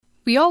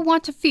We all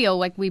want to feel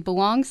like we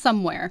belong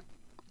somewhere.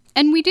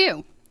 And we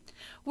do.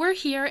 We're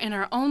here in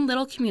our own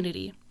little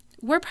community.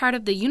 We're part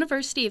of the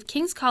University of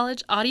King's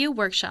College Audio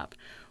Workshop,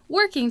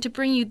 working to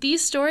bring you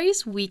these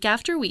stories week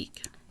after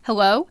week.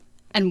 Hello,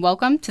 and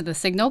welcome to the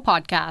Signal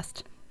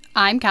Podcast.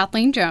 I'm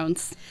Kathleen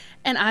Jones.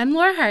 And I'm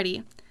Laura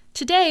Hardy.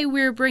 Today,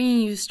 we're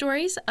bringing you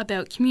stories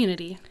about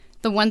community.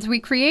 The ones we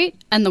create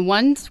and the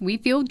ones we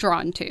feel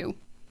drawn to.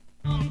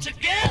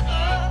 Together,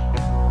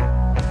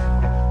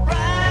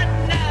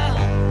 right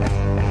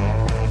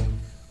now,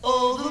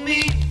 over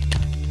me.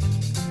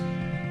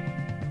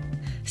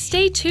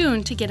 Stay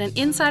tuned to get an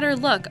insider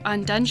look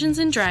on Dungeons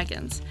 &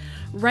 Dragons,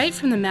 right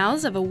from the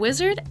mouths of a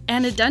wizard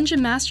and a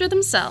dungeon master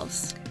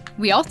themselves.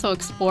 We also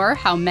explore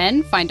how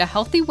men find a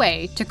healthy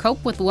way to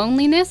cope with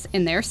loneliness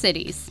in their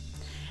cities.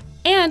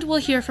 And we'll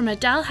hear from a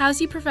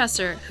Dalhousie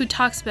professor who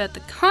talks about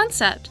the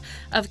concept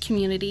of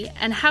community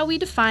and how we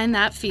define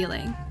that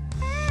feeling.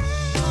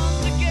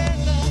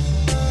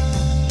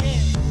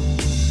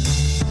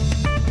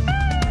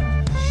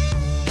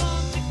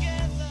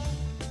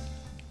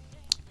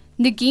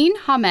 Negin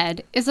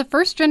Hamed is a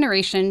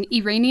first-generation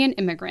Iranian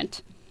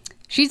immigrant.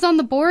 She's on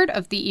the board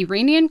of the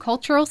Iranian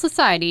Cultural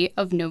Society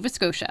of Nova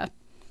Scotia.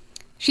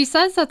 She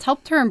says that's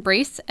helped her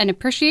embrace and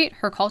appreciate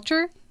her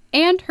culture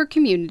and her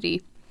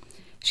community.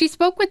 She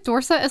spoke with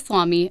Dorsa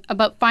Islami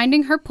about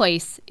finding her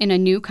place in a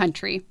new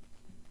country.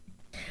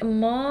 I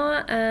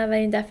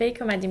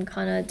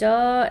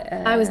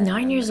was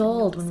 9 years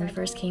old when we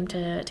first came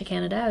to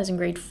Canada. I was in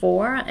grade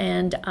 4,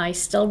 and I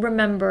still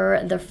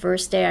remember the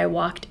first day I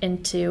walked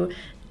into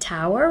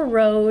Tower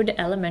Road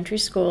Elementary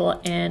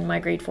School, and my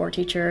grade 4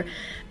 teacher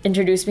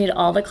introduced me to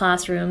all the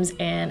classrooms.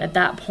 And at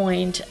that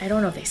point, I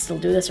don't know if they still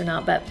do this or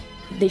not, but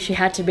she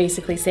had to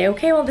basically say,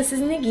 okay, well, this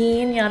is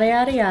Negin, yada,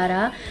 yada,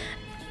 yada.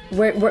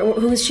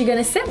 Who's she going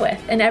to sit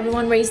with? And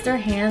everyone raised their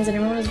hands, and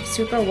everyone was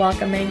super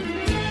welcoming.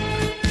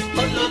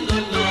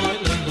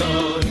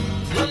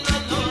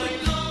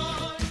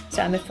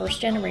 So I'm a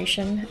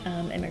first-generation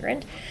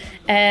immigrant,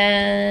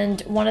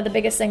 and one of the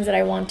biggest things that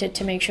I wanted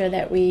to make sure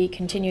that we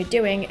continued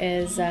doing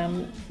is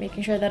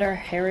making sure that our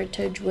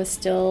heritage was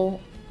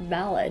still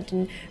valid.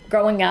 And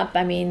growing up,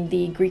 I mean,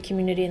 the Greek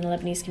community and the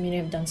Lebanese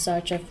community have done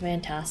such a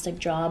fantastic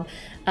job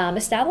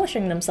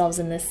establishing themselves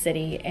in this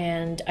city,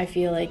 and I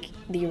feel like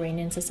the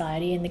Iranian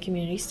society and the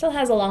community still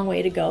has a long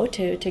way to go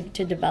to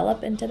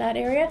develop into that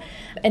area,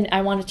 and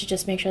I wanted to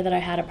just make sure that I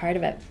had a part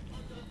of it.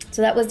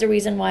 So that was the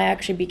reason why I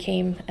actually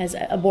became as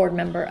a board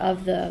member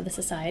of the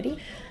society.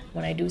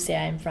 When I do say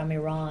I'm from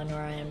Iran, or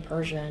I am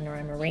Persian, or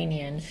I'm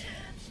Iranian,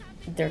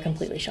 they're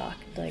completely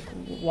shocked. Like,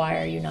 why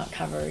are you not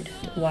covered?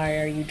 Why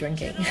are you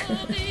drinking?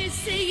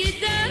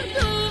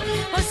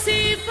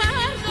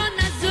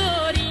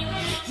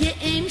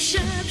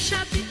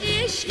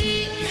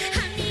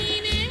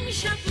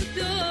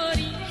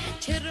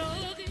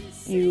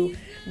 You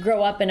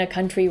grow up in a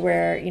country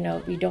where,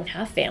 you don't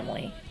have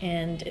family,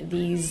 and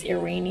these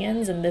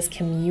Iranians and this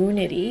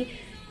community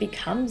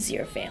becomes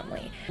your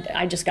family.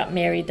 I just got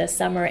married this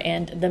summer,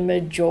 and the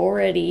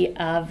majority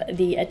of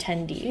the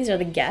attendees or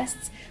the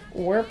guests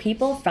were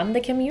people from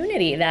the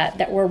community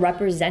that were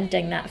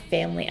representing that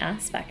family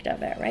aspect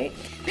of it, right?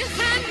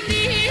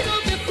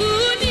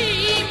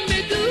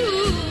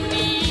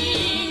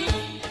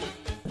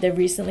 They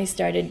recently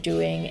started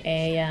doing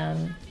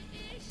a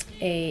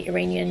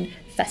Iranian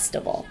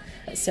festival.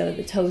 So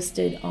it's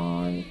hosted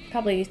on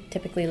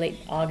typically late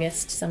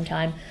August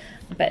sometime.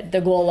 But the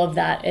goal of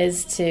that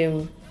is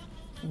to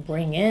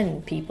bring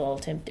in people,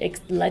 to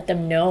let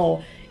them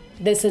know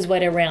this is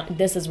what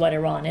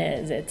Iran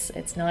is.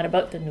 It's not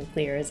about the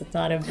nuclears. It's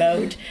not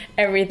about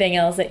everything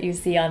else that you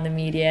see on the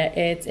media.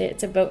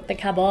 It's about the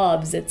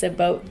kebabs. It's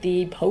about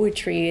the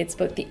poetry. It's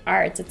about the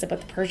arts. It's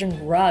about the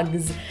Persian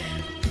rugs.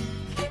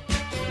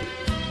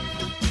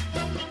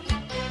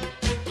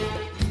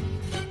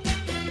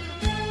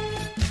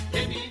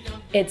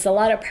 It's a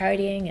lot of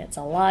partying. It's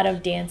a lot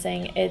of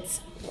dancing.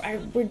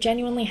 We're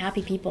genuinely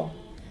happy people.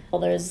 Well,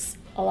 there's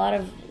a lot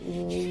of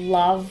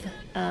love.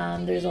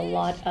 There's a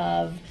lot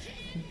of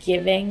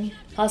giving.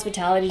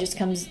 Hospitality just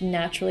comes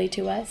naturally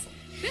to us.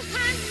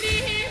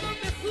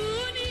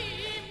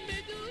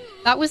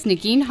 That was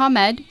Negin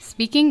Hamed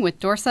speaking with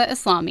Dorsa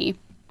Islami.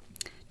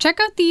 Check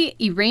out the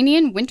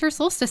Iranian winter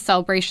solstice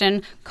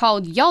celebration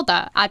called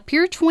Yalda at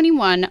Pier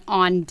 21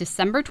 on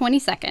December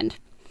 22nd.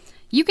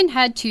 You can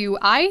head to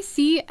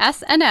icsns.org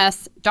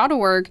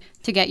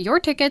to get your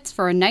tickets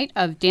for a night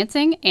of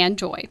dancing and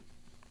joy.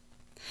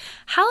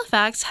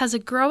 Halifax has a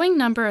growing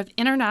number of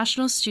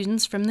international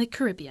students from the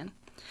Caribbean.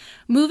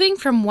 Moving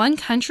from one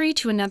country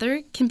to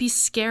another can be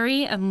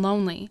scary and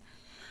lonely,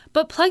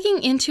 but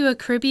plugging into a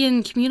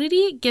Caribbean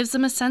community gives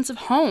them a sense of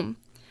home.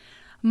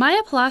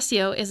 Maya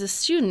Palacio is a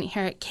student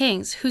here at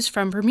King's who's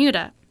from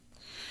Bermuda.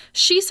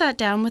 She sat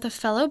down with a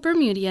fellow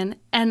Bermudian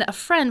and a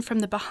friend from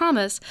the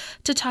Bahamas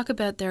to talk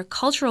about their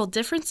cultural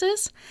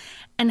differences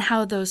and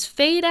how those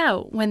fade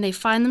out when they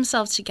find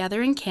themselves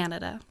together in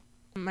Canada.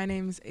 My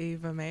name's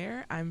Ava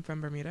Mayer. I'm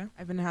from Bermuda.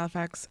 I've been in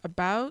Halifax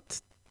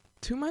about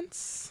 2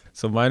 months.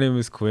 So my name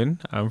is Quinn.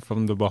 I'm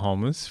from the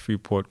Bahamas,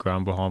 Freeport,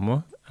 Grand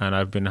Bahama, and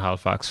I've been in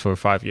Halifax for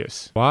 5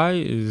 years. Why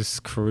is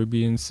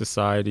Caribbean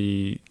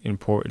society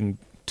important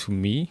to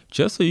me?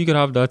 Just so you can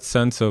have that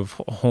sense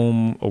of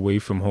home away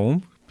from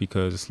home,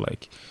 because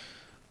like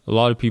a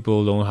lot of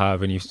people don't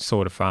have any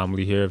sort of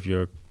family here if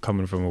you're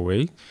coming from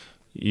away.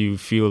 You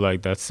feel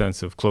like that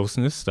sense of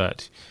closeness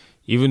that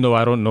even though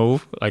I don't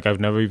know, like I've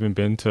never even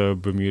been to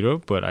Bermuda,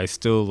 but I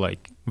still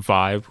like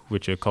vibe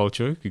with your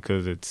culture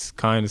because it's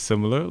kind of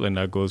similar, and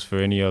that goes for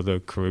any other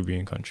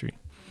Caribbean country.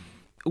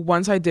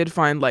 Once I did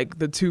find like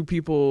the 2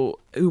 people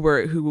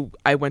who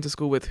I went to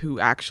school with who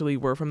actually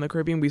were from the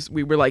Caribbean,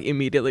 we were like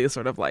immediately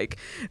sort of like,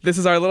 this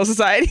is our little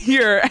society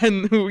here,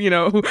 and who, you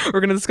know, we're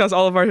going to discuss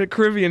all of our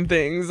Caribbean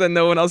things and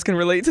no one else can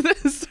relate to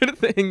this sort of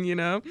thing, you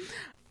know?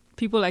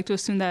 People like to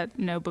assume that,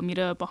 you know,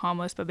 Bermuda,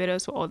 Bahamas,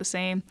 Barbados were all the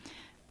same,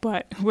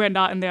 but we're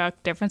not, and there are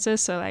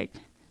differences. So like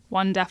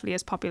one definitely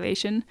is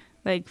population.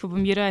 Like for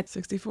Bermuda,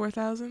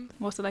 64,000?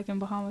 what's it like in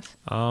Bahamas?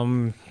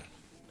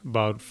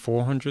 About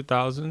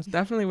 400,000.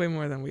 Definitely way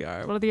more than we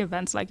are. What are the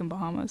events like in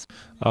Bahamas?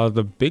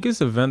 The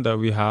biggest event that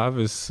we have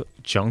is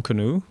Junk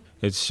Canoe.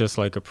 It's just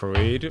like a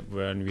parade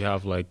when we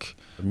have like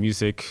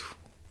music,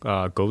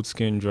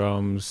 goatskin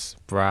drums,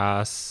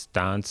 brass,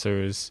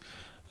 dancers.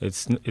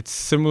 It's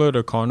similar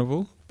to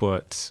Carnival,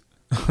 but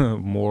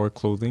more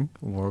clothing,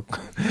 more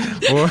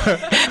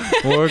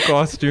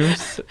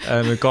costumes,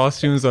 and the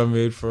costumes are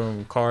made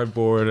from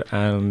cardboard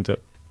and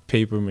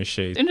paper mache.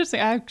 Interesting.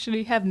 I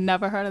actually have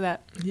never heard of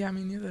that. Yeah,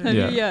 me neither.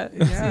 Yeah. See,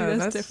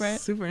 that's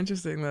different. Super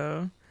interesting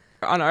though.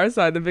 On our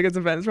side, the biggest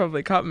event is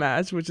probably Cup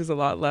Match, which is a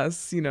lot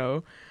less, you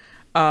know,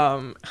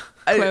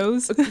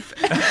 Clothes.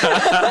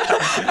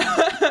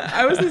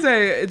 I was gonna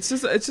say it's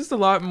just a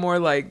lot more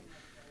like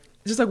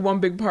just like one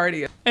big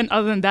party. And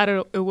other than that,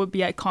 it would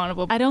be at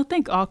Carnival. I don't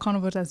think all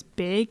Carnivals as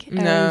big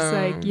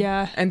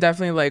as and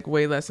definitely like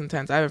way less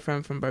intense. I have a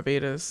friend from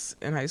Barbados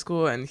in high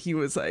school, and he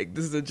was like,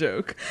 "This is a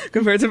joke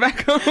compared to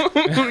back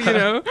home." You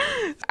know,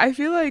 I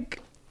feel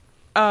like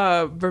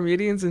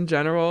Bermudians in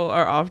general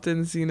are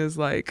often seen as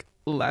like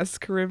less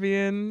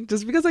Caribbean,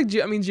 just because like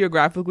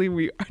geographically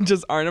we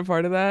just aren't a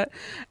part of that,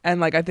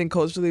 and like I think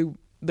culturally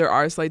there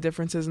are slight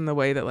differences in the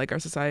way that like our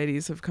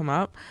societies have come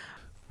up.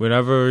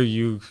 Whenever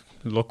you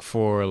look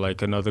for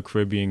like another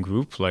Caribbean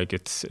group, like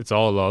it's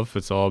all love.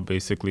 It's all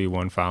basically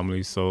one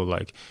family. So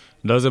like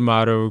it doesn't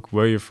matter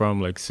where you're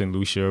from, like St.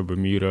 Lucia,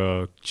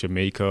 Bermuda,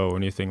 Jamaica, or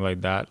anything like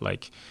that.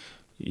 Like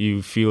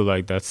you feel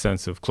like that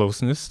sense of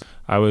closeness.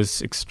 I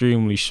was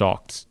extremely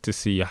shocked to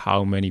see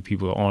how many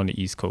people are on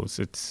the East Coast.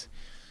 It's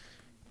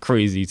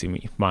crazy to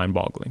me,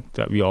 mind-boggling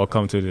that we all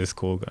come to this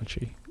cool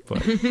country.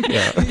 But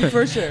yeah,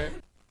 for sure.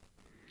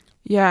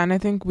 Yeah, and I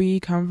think we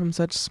come from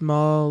such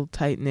small,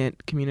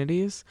 tight-knit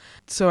communities.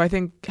 So I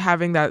think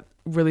having that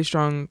really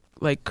strong,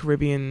 like,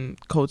 Caribbean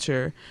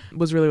culture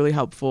was really, really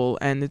helpful.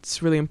 And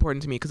it's really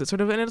important to me because it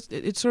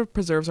sort of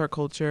preserves our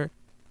culture.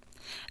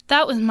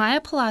 That was Maya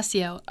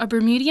Palacio, a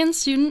Bermudian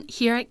student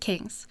here at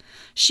King's.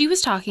 She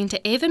was talking to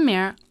Ava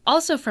Mayer,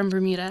 also from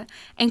Bermuda,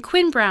 and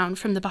Quinn Brown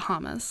from the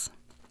Bahamas.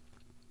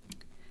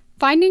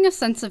 Finding a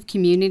sense of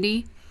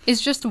community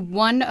is just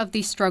one of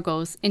the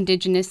struggles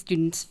Indigenous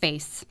students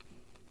face.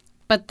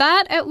 But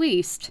that, at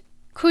least,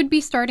 could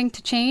be starting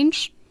to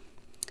change.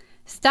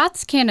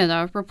 Stats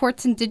Canada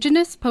reports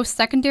Indigenous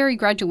post-secondary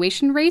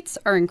graduation rates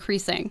are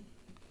increasing.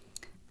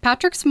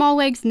 Patrick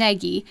Smalllegs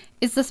Nagy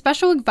is the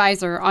special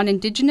advisor on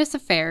Indigenous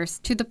affairs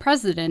to the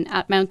president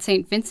at Mount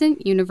St.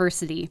 Vincent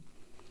University.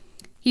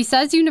 He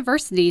says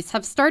universities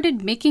have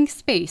started making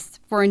space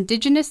for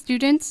Indigenous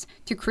students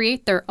to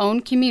create their own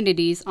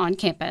communities on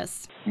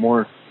campus.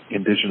 More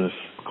Indigenous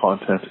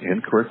content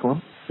in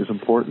curriculum is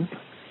important.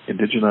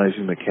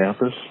 Indigenizing the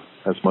campus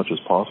as much as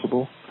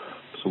possible.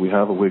 So we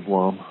have a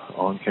wigwam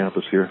on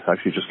campus here.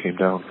 Actually just came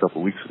down a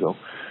couple of weeks ago.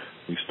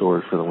 We store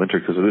it for the winter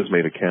because it is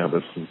made of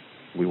canvas and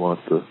we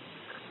want the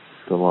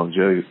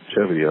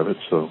longevity of it.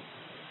 So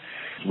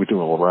we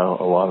do a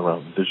lot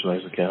around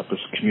indigenizing the campus.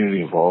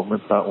 Community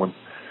involvement, that one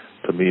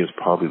to me is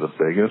probably the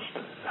biggest,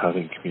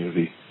 having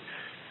community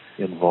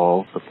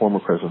involved. The former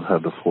president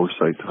had the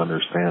foresight to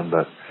understand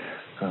that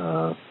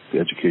the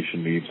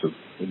education needs of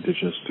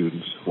Indigenous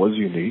students was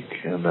unique,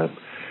 and that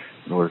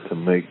in order to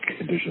make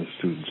Indigenous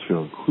students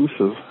feel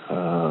inclusive,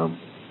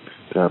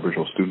 the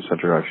Aboriginal Student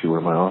Center, actually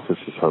where my office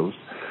is housed,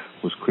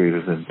 was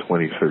created in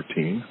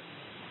 2013.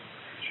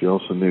 She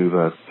also knew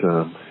that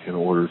in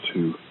order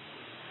to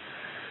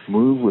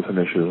move with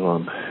initiatives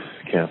on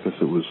campus,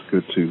 it was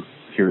good to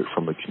hear it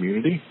from the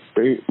community,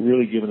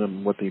 really giving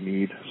them what they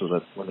need so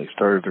that when they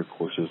started their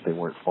courses, they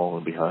weren't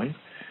falling behind.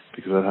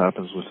 Because that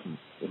happens with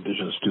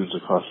Indigenous students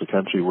across the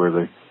country where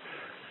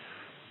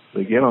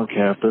they get on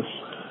campus,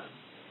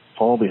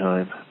 fall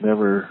behind,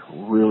 never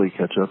really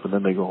catch up, and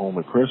then they go home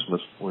at Christmas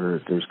where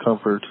there's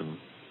comfort and,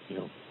 you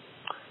know,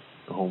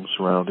 the home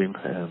surrounding,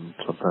 and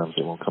sometimes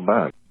they won't come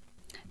back.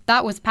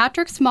 That was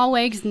Patrick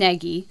Smalllegs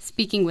Nagy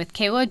speaking with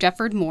Kayla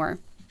Jefford Moore.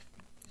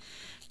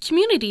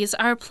 Communities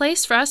are a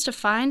place for us to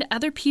find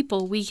other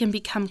people we can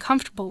become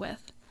comfortable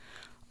with.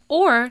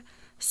 Or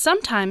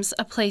sometimes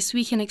a place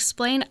we can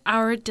explain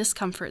our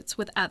discomforts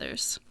with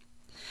others.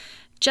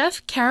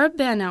 Jeff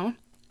Carabano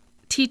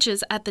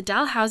teaches at the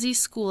Dalhousie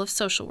School of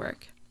Social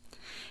Work.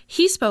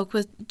 He spoke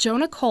with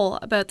Jonah Cole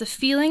about the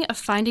feeling of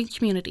finding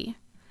community,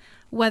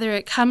 whether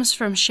it comes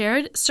from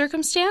shared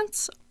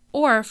circumstance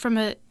or from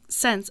a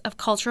sense of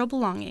cultural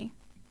belonging.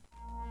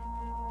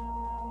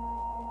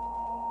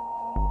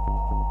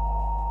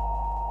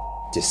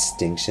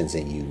 Distinctions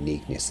and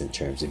uniqueness in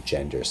terms of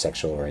gender,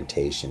 sexual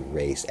orientation,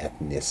 race,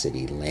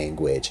 ethnicity,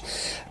 language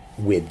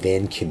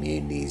within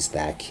communities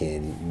that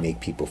can make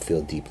people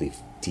feel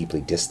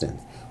deeply distant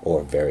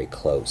or very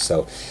close.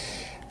 So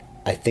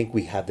I think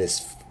we have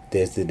this,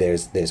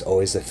 there's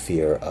always a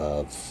fear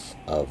of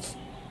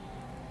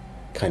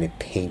kind of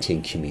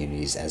painting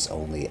communities as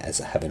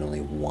having only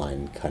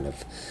one kind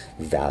of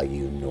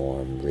value,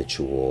 norm,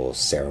 ritual,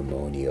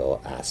 ceremonial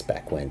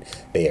aspect, when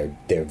they're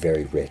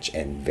very rich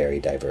and very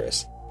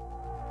diverse.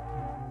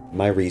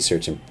 My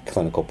research and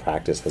clinical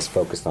practice has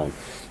focused on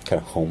kind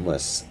of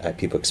homeless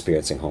people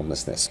experiencing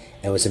homelessness.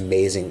 And it was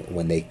amazing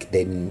when they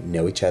didn't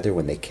know each other,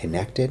 when they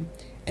connected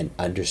and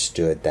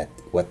understood that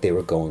what they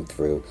were going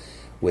through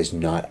was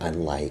not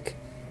unlike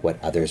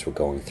what others were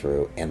going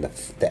through, and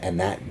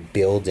that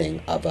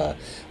building of a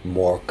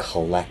more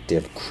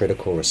collective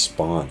critical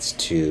response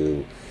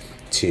to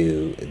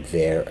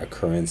their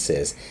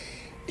occurrences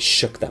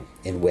shook them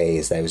in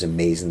ways that it was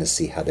amazing to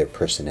see how their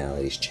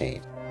personalities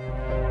changed.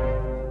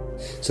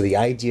 So the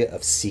idea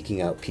of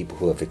seeking out people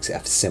who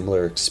have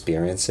similar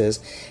experiences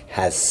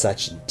has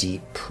such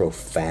deep,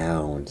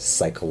 profound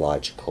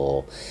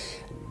psychological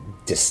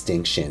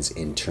distinctions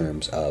in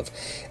terms of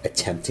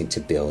attempting to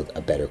build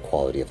a better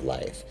quality of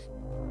life.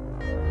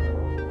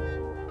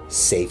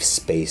 Safe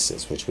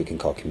spaces, which we can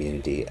call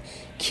community,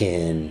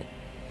 can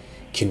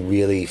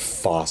really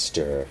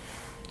foster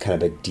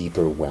kind of a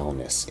deeper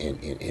wellness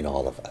in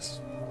all of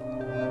us.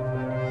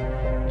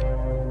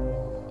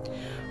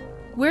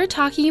 We're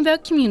talking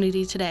about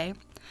community today,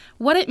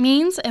 what it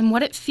means and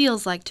what it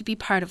feels like to be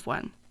part of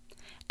one.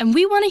 And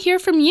we want to hear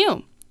from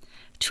you.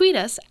 Tweet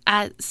us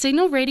at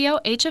Signal Radio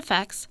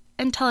HFX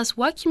and tell us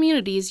what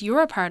communities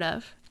you're a part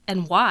of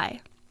and why.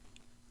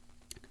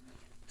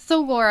 So,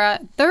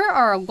 Laura, there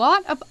are a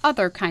lot of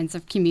other kinds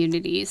of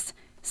communities.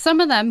 Some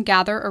of them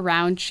gather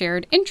around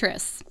shared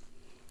interests.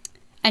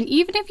 And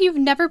even if you've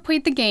never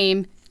played the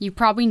game, you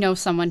probably know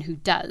someone who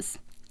does.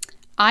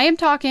 I am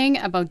talking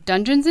about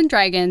Dungeons &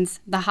 Dragons,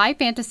 the high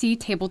fantasy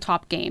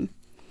tabletop game.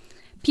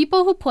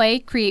 People who play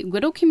create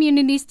little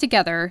communities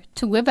together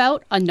to live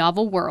out a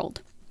novel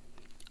world.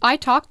 I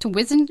talked to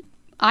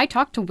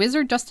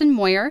Wizard Justin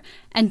Moyer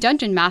and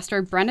Dungeon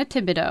Master Brenna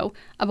Thibodeau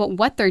about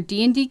what their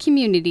D&D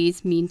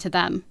communities mean to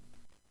them.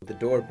 The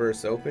door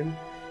bursts open,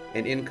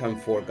 and in come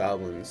 4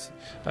 goblins.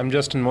 I'm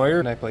Justin Moyer,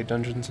 and I play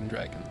Dungeons &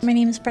 Dragons. My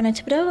name is Brenna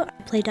Thibodeau.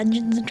 I play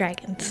Dungeons &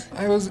 Dragons.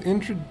 I was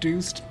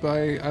introduced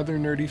by other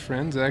nerdy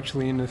friends,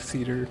 actually in a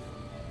theater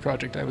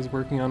project I was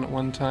working on at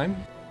one time.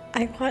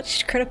 I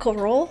watched Critical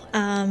Role,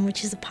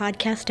 which is a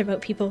podcast about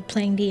people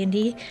playing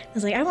D&D. I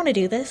was like, I want to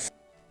do this.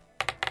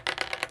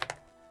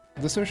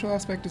 The social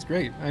aspect is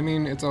great. I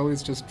mean, it's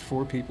always just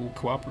 4 people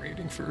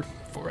cooperating for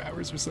 4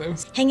 hours or so.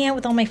 Hanging out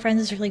with all my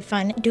friends is really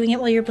fun. Doing it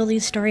while you're building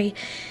a story,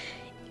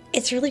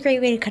 it's a really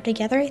great way to come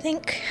together, I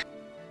think.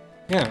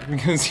 Yeah,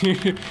 because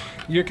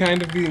you're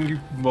kind of being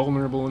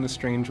vulnerable in a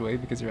strange way,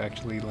 because you're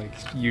actually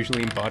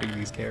usually embodying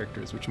these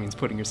characters, which means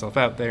putting yourself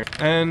out there.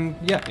 And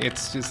yeah,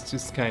 it's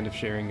just kind of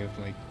sharing of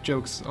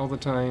jokes all the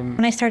time.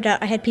 When I started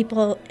out, I had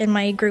people in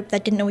my group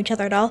that didn't know each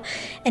other at all,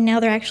 and now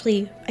they're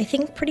actually, I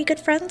think, pretty good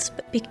friends,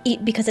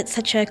 because it's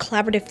such a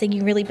collaborative thing.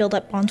 You really build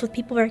up bonds with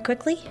people very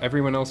quickly.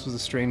 Everyone else was a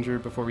stranger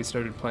before we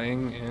started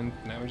playing, and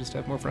now we just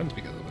have more friends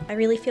because of it. I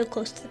really feel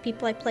close to the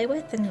people I play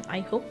with, and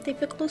I hope they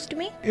feel close to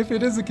me. If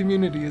it is a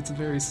community, it's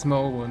a very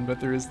small one, but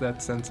there is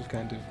that sense of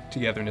kind of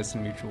togetherness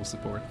and mutual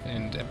support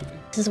and empathy.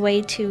 This is a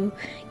way to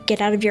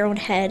get out of your own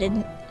head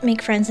and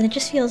make friends, and it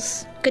just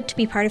feels good to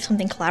be part of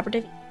something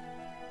collaborative.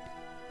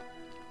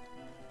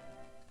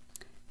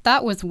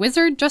 That was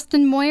Wizard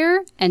Justin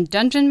Moyer and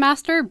Dungeon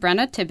Master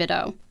Brenna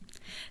Thibodeau.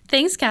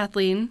 Thanks,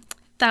 Kathleen.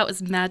 That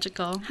was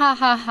magical. Ha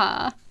ha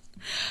ha.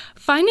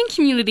 Finding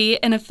community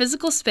in a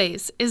physical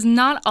space is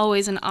not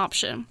always an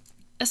option,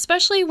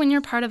 especially when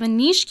you're part of a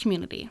niche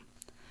community.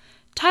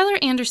 Tyler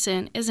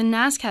Anderson is a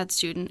NASCAD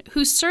student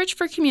whose search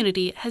for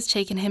community has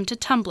taken him to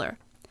Tumblr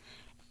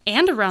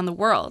and around the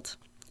world.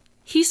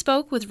 He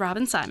spoke with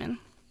Robin Simon.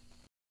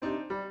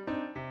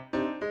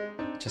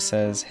 Just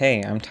says,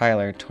 hey, I'm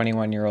Tyler,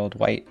 21-year-old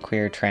white,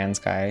 queer, trans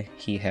guy,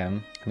 he,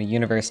 him. I'm a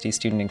university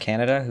student in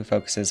Canada who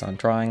focuses on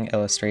drawing,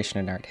 illustration,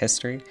 and art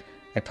history.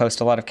 I post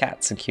a lot of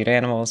cats and cute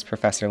animals,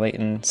 Professor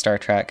Layton, Star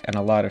Trek, and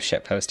a lot of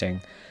shit posting.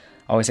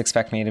 Always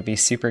expect me to be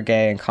super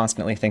gay and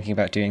constantly thinking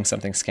about doing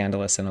something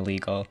scandalous and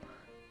illegal.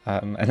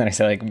 And then I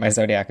say, my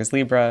zodiac is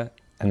Libra,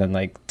 and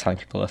then, telling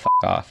people to fuck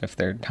off if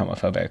they're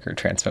homophobic or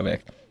transphobic.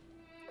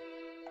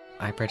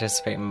 I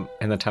participate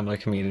in the Tumblr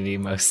community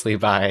mostly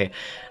by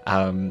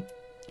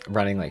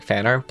running,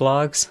 fan art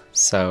blogs.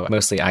 So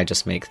mostly I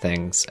just make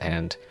things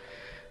and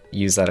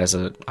use that as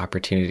an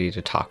opportunity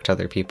to talk to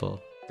other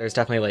people. There's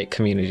definitely like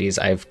communities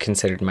I've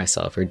considered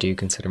myself or do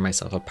consider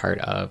myself a part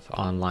of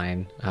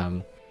online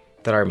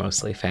that are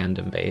mostly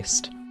fandom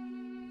based.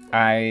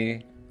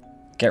 I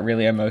get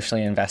really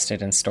emotionally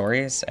invested in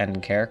stories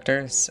and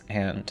characters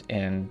and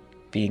in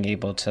being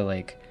able to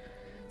like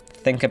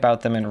think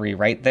about them and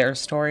rewrite their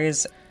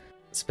stories.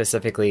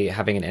 Specifically,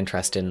 having an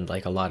interest in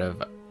like a lot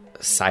of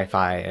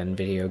sci-fi and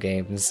video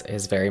games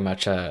is very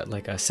much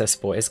a cis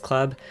boys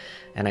club,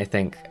 and I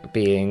think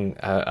being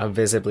a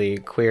visibly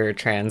queer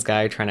trans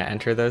guy trying to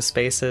enter those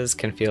spaces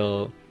can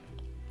feel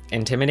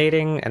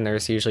intimidating, and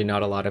there's usually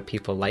not a lot of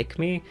people like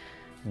me,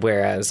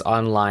 whereas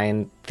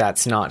online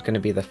that's not going to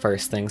be the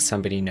first thing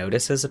somebody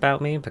notices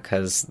about me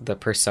because the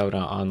persona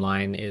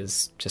online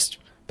is just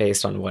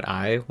based on what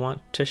I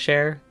want to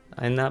share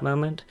in that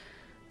moment.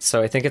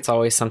 So I think it's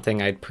always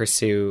something I'd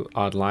pursue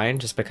online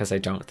just because I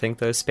don't think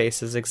those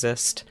spaces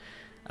exist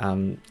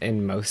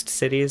in most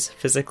cities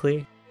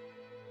physically.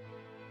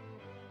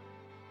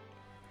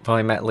 Well,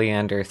 I met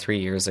Leander 3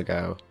 years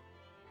ago.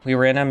 We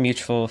were in a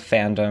mutual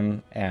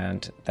fandom,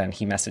 and then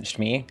he messaged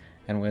me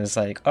and was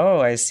like, oh,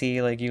 I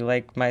see like you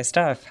like my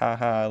stuff,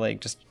 haha, like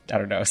just, I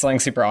don't know, something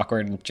super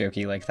awkward and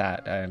jokey like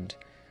that. And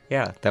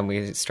yeah, then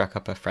we struck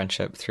up a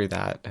friendship through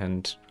that,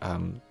 and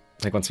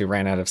like once we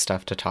ran out of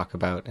stuff to talk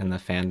about in the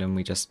fandom,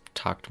 we just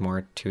talked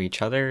more to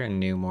each other and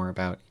knew more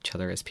about each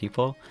other as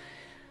people.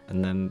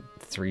 And then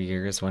 3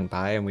 years went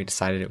by and we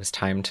decided it was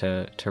time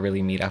to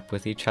really meet up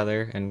with each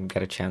other and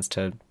get a chance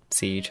to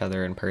see each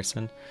other in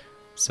person.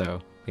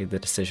 So we had the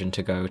decision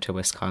to go to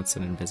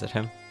Wisconsin and visit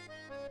him.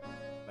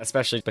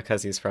 Especially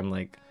because he's from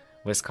like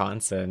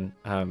Wisconsin.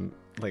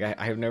 Like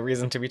I have no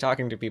reason to be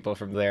talking to people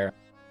from there.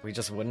 We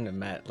just wouldn't have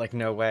met, like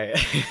no way.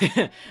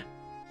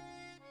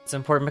 It's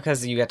important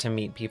because you get to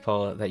meet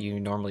people that you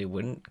normally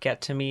wouldn't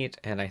get to meet,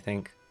 and I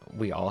think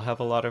we all have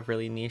a lot of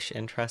really niche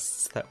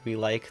interests that we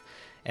like,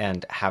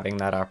 and having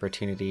that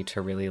opportunity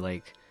to really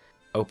like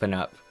open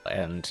up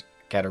and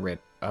get rid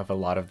of a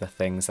lot of the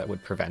things that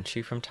would prevent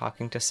you from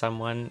talking to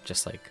someone,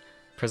 just like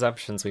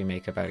presumptions we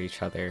make about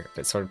each other,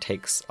 it sort of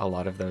takes a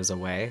lot of those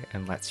away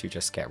and lets you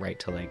just get right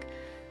to like,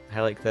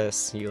 I like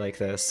this, you like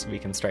this, we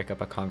can strike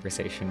up a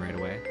conversation right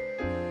away.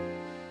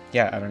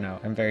 Yeah, I don't know,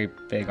 I'm very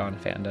big on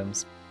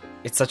fandoms.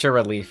 It's such a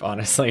relief,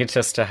 honestly,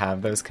 just to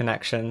have those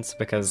connections,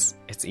 because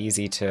it's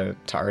easy to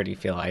already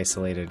feel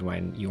isolated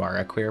when you are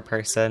a queer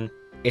person.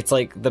 It's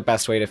like the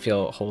best way to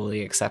feel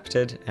wholly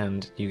accepted,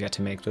 and you get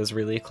to make those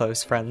really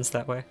close friends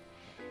that way.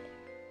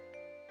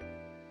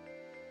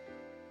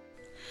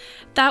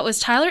 That was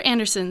Tyler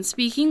Anderson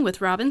speaking with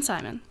Robin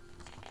Simon.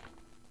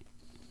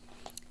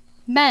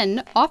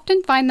 Men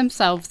often find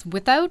themselves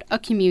without a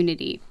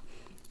community.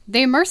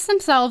 They immerse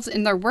themselves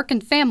in their work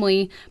and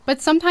family, but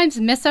sometimes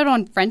miss out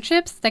on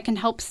friendships that can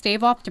help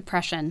stave off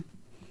depression.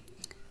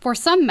 For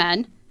some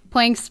men,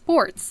 playing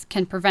sports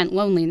can prevent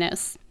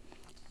loneliness.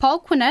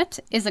 Paul Quinnett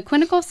is a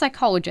clinical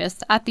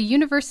psychologist at the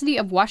University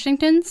of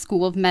Washington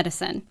School of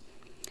Medicine.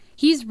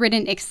 He's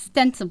written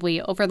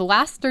extensively over the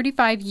last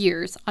 35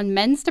 years on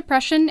men's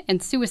depression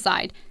and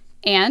suicide,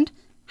 and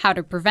how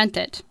to prevent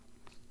it.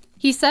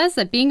 He says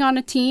that being on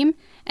a team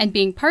and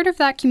being part of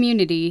that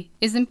community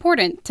is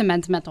important to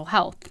men's mental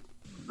health.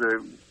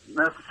 The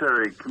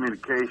necessary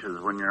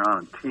communications when you're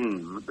on a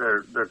team,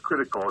 they're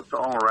critical. It's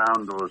all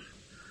around those,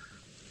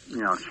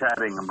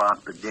 chatting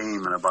about the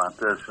game and about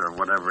this or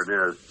whatever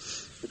it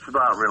is. It's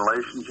about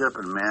relationship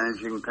and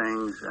managing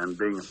things and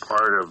being a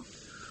part of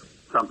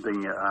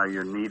something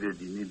you're needed.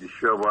 You need to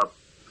show up.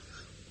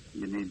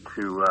 You need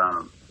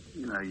to,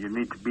 you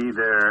need to be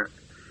there.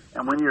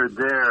 And when you're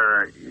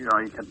there,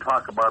 you can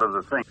talk about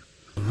other things.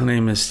 My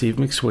name is Steve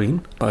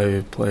McSween.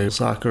 I play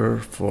soccer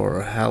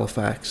for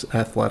Halifax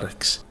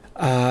Athletics.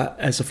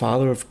 As a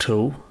father of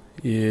two,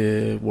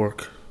 you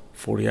work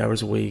 40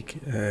 hours a week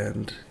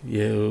and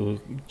you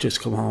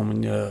just come home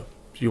and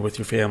you're with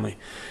your family.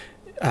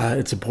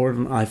 It's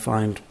important, I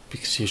find,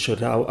 because you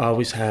should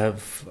always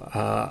have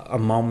a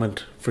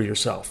moment for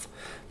yourself.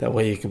 That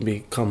way you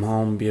can come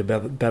home, be a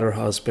better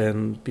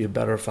husband, be a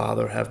better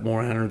father, have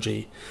more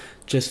energy.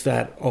 Just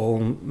that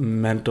old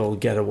mental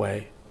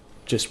getaway.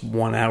 Just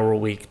 1 hour a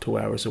week, 2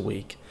 hours a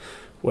week,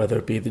 whether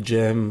it be the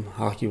gym,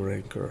 hockey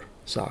rink, or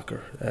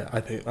soccer.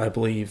 I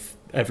believe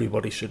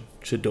everybody should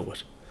do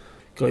it.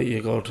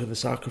 You go to the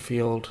soccer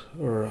field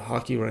or a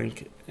hockey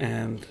rink,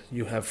 and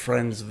you have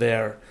friends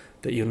there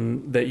that you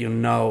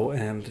know,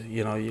 and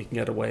you can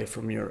get away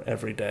from your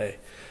everyday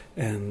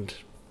and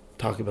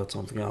talk about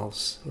something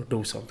else or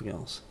do something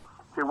else.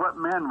 See, what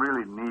men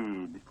really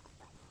need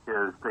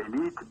is they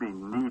need to be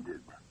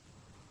needed.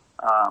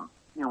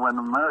 When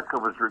America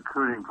was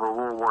recruiting for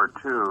World War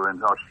II,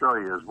 and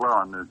Australia as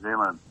well, and New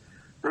Zealand,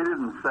 they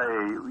didn't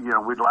say,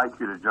 we'd like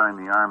you to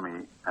join the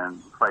Army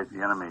and fight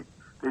the enemy.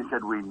 They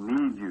said, we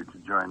need you to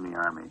join the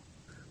Army.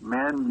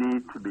 Men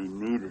need to be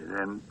needed,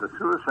 and the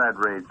suicide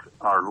rates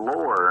are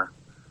lower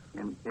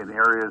in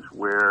areas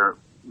where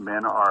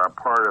men are a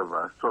part of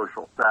a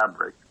social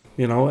fabric.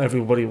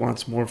 Everybody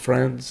wants more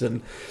friends,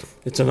 and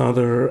it's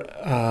another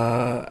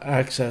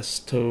access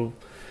to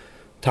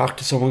talk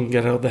to someone,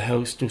 get out of the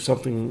house, do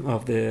something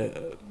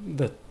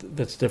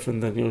that's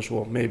different than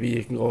usual. Maybe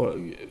you can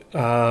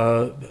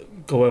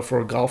go out for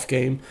a golf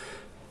game,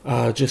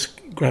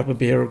 just grab a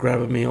beer or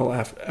grab a meal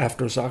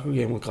after a soccer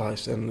game with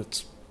guys, and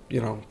it's,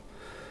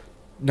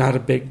 not a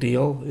big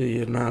deal.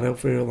 You're not out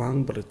very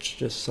long, but it's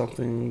just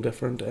something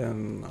different,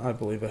 and I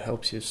believe it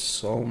helps you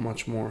so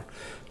much more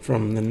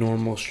from the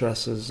normal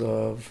stresses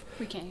of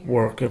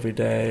work every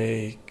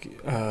day,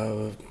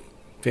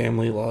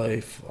 family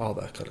life, all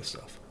that kind of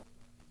stuff.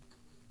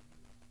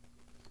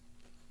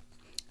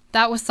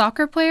 That was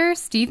soccer player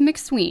Steve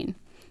McSween.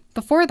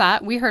 Before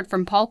that, we heard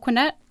from Paul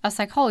Quinnett, a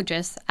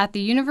psychologist at the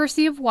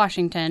University of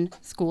Washington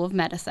School of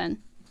Medicine.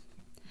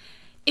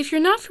 If you're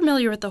not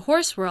familiar with the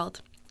horse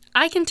world,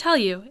 I can tell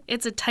you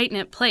it's a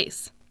tight-knit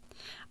place.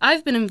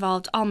 I've been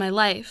involved all my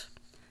life.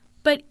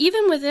 But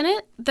even within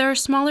it, there are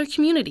smaller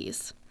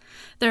communities.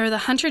 There are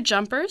the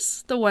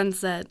hunter-jumpers, the ones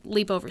that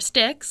leap over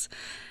sticks.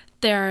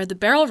 There are the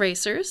barrel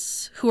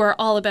racers, who are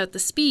all about the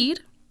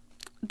speed.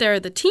 There are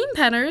the team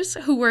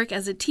penners, who work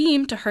as a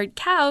team to herd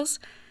cows.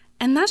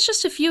 And that's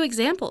just a few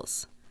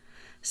examples.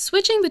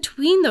 Switching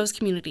between those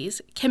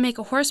communities can make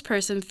a horse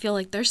person feel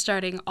like they're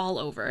starting all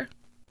over.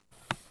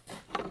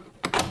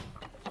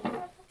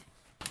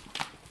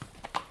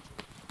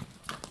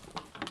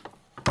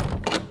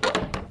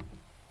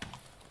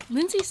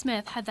 Lindsay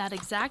Smith had that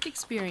exact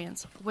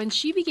experience when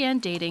she began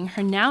dating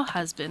her now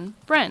husband,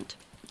 Brent.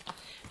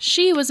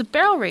 She was a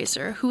barrel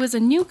racer who was a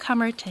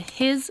newcomer to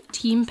his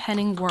team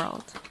penning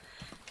world.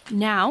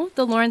 Now,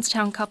 the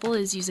Lawrencetown couple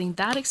is using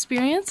that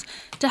experience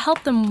to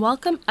help them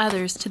welcome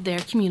others to their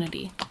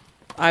community.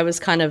 I was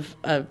kind of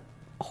a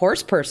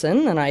horse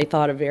person, and I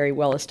thought a very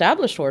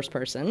well-established horse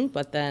person,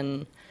 but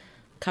then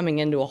coming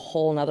into a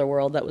whole other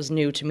world that was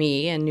new to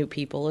me, and new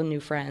people and new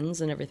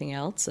friends and everything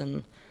else,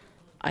 and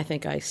I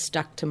think I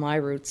stuck to my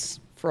roots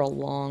for a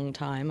long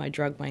time. I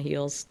drug my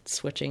heels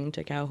switching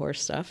to cow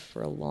horse stuff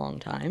for a long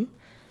time.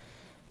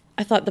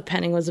 I thought the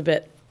penning was a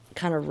bit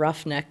kind of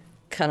roughneck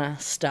kind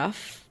of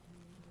stuff,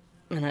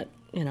 and it,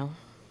 A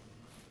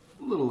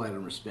little light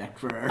on respect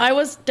for her. I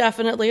was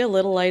definitely a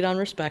little light on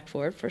respect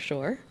for it, for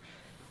sure.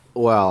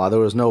 Well, there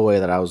was no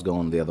way that I was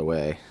going the other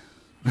way.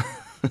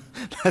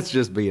 That's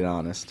just being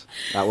honest.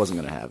 That wasn't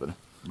going to happen.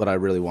 But I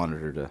really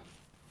wanted her to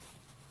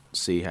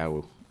see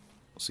how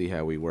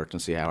we worked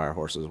and see how our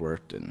horses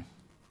worked, and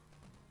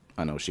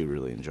I know she'd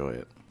really enjoy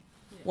it.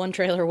 One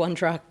trailer, one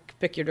truck,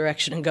 pick your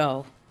direction and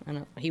go.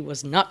 And he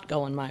was not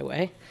going my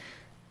way.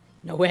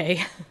 No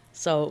way.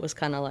 So it was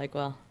kind of like,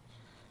 well,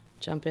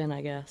 jump in,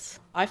 I guess.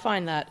 I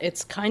find that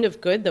it's kind of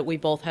good that we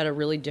both had a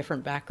really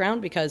different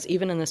background, because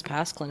even in this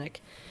past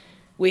clinic,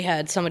 we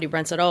had somebody,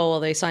 Brent said, oh, well,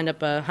 they signed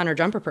up a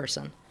hunter-jumper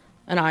person.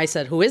 And I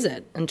said, who is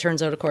it? And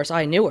turns out, of course,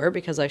 I knew her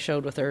because I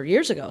showed with her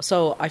years ago.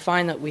 So I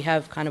find that we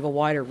have kind of a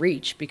wider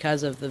reach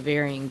because of the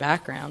varying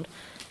background,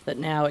 that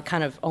now it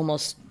kind of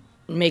almost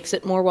makes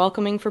it more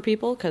welcoming for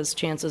people, because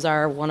chances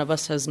are one of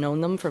us has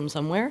known them from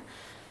somewhere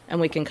and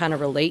we can kind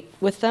of relate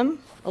with them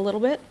a little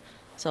bit.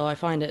 So I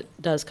find it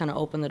does kind of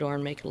open the door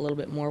and make it a little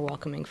bit more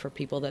welcoming for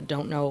people that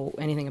don't know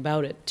anything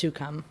about it to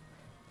come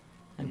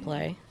and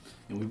play.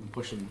 And we've been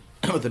pushing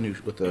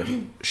with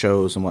the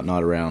shows and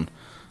whatnot around.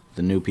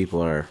 The new people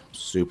are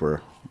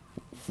super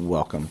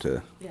welcome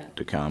to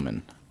come,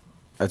 and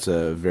that's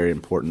a very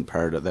important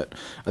part of that.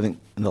 I think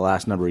in the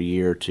last number of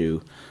year or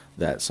two,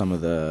 that some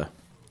of the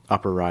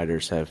upper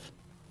riders have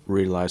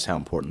realized how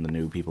important the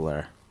new people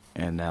are,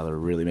 and now they're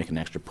really making an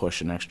extra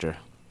push and extra.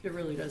 It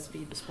really does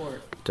feed the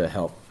sport to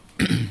help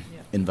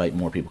invite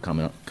more people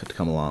to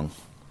come along,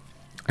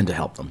 and to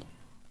help them.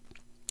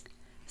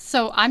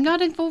 So I'm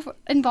not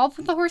involved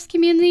with the horse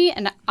community,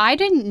 and I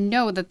didn't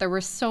know that there were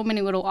so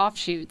many little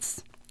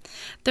offshoots.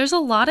 There's a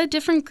lot of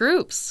different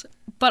groups,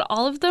 but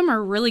all of them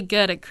are really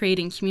good at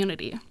creating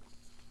community.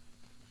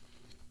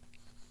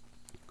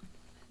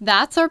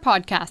 That's our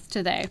podcast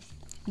today,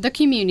 the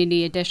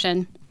Community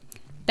Edition.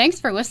 Thanks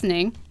for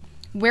listening.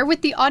 We're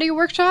with the audio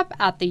workshop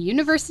at the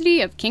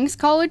University of King's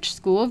College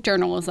School of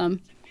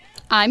Journalism.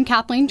 I'm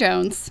Kathleen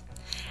Jones.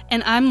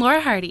 And I'm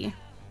Laura Hardy.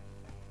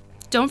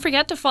 Don't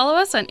forget to follow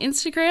us on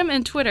Instagram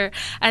and Twitter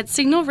at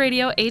Signal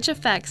Radio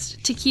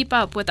HFX to keep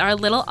up with our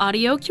little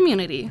audio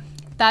community.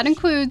 That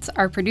includes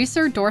our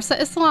producer, Dorsa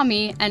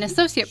Islami, and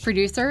associate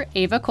producer,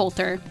 Ava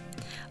Coulter.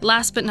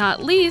 Last but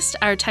not least,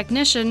 our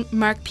technician,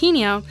 Mark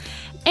Pino,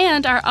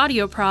 and our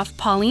audio prof,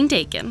 Pauline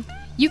Dakin.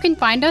 You can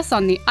find us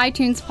on the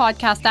iTunes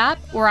podcast app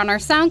or on our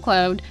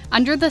SoundCloud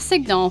under the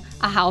Signal,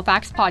 a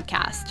Halifax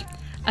podcast.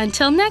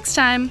 Until next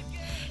time,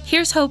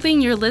 here's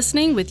hoping you're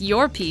listening with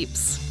your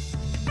peeps.